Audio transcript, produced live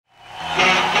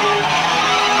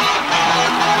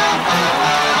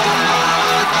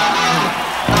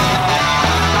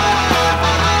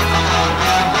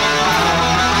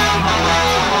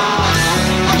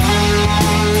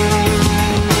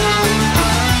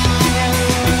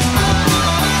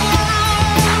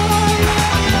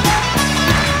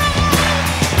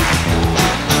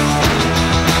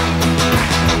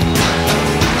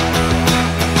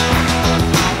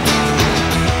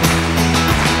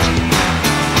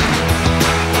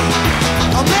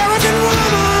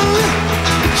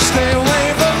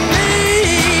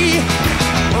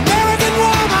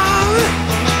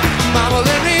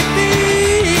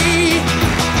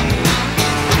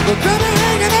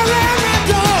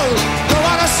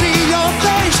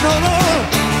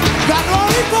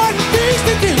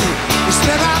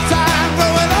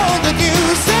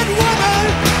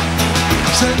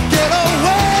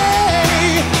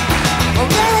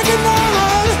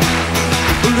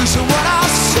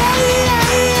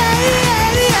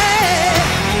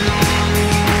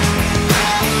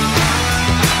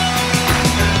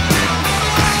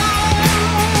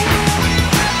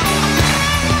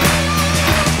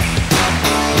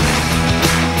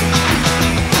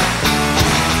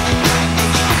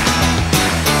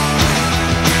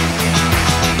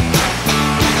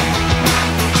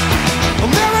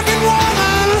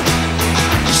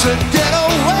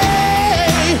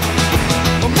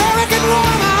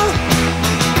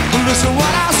Listen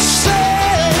what I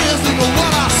say, listen to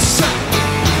what I say.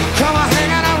 Come on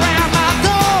hanging around my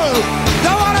door.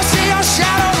 Don't wanna see your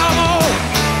shadow no more.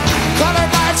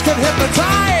 Colored lights can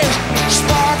hypnotize,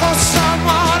 sparkle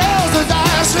someone else's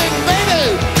eyes. Sing, baby,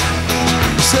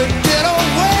 say get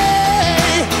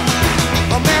away,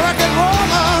 American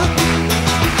woman.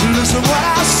 Listen what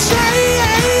I say.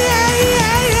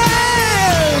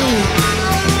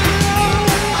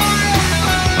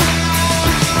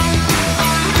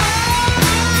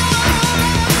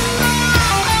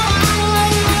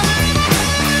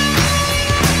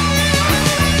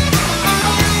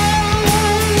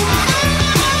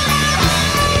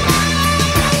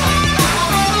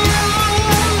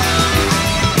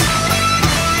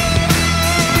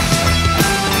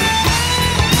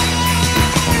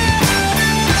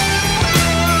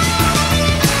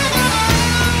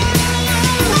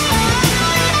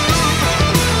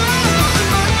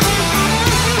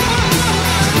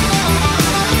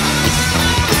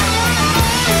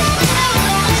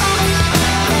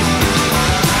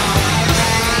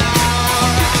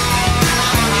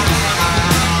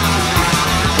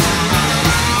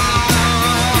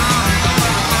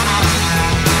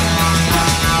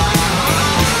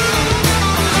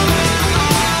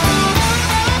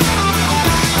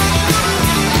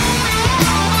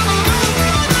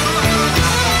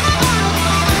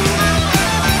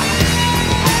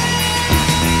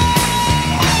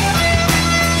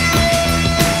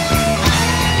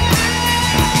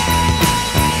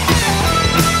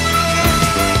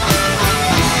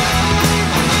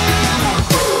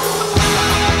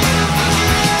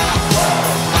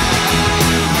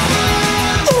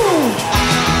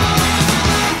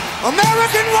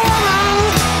 American woman,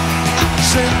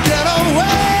 say get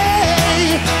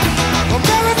away.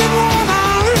 American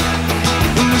woman,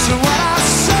 listen what I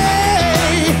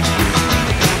say.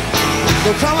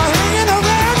 Don't come hanging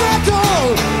around my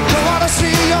door. Don't wanna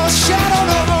see your shadow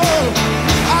no more.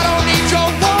 I don't need your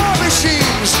war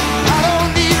machines. I don't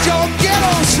need your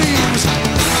ghetto scenes.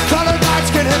 Colored lights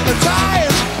can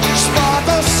hypnotize,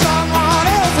 sparkle someone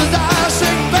else's eyes.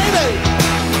 Sing, baby,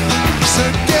 say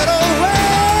get away.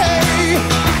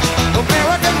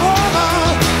 American woman,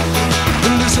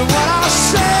 listen what I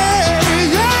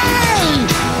say, yeah.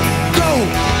 Go,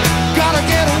 gotta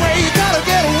get away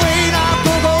now,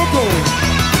 go, go, go.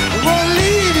 I'm gonna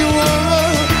leave you,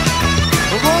 woman.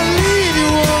 I'm gonna leave you,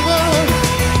 woman.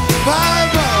 Bye,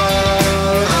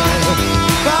 bye,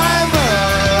 bye, bye,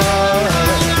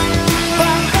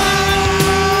 bye,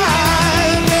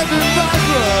 bye, baby, bye,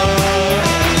 bye.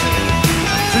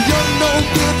 You're no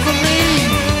good for me.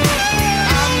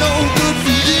 No good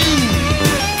for you.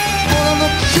 Gonna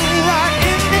look you right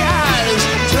in the eyes.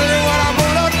 Tell you what I'm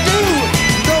gonna do.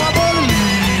 No, I'm gonna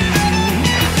leave.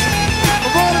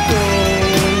 I'm gonna go.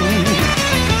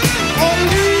 I'm gonna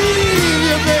leave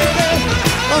you, baby.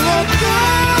 I'm gonna go.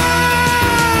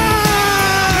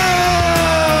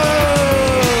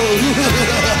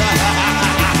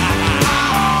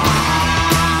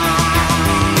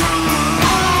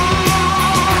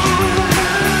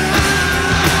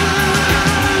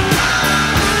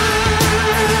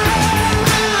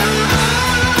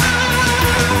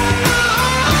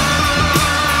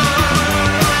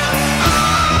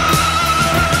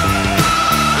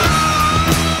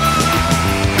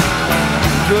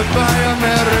 Goodbye,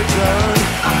 America.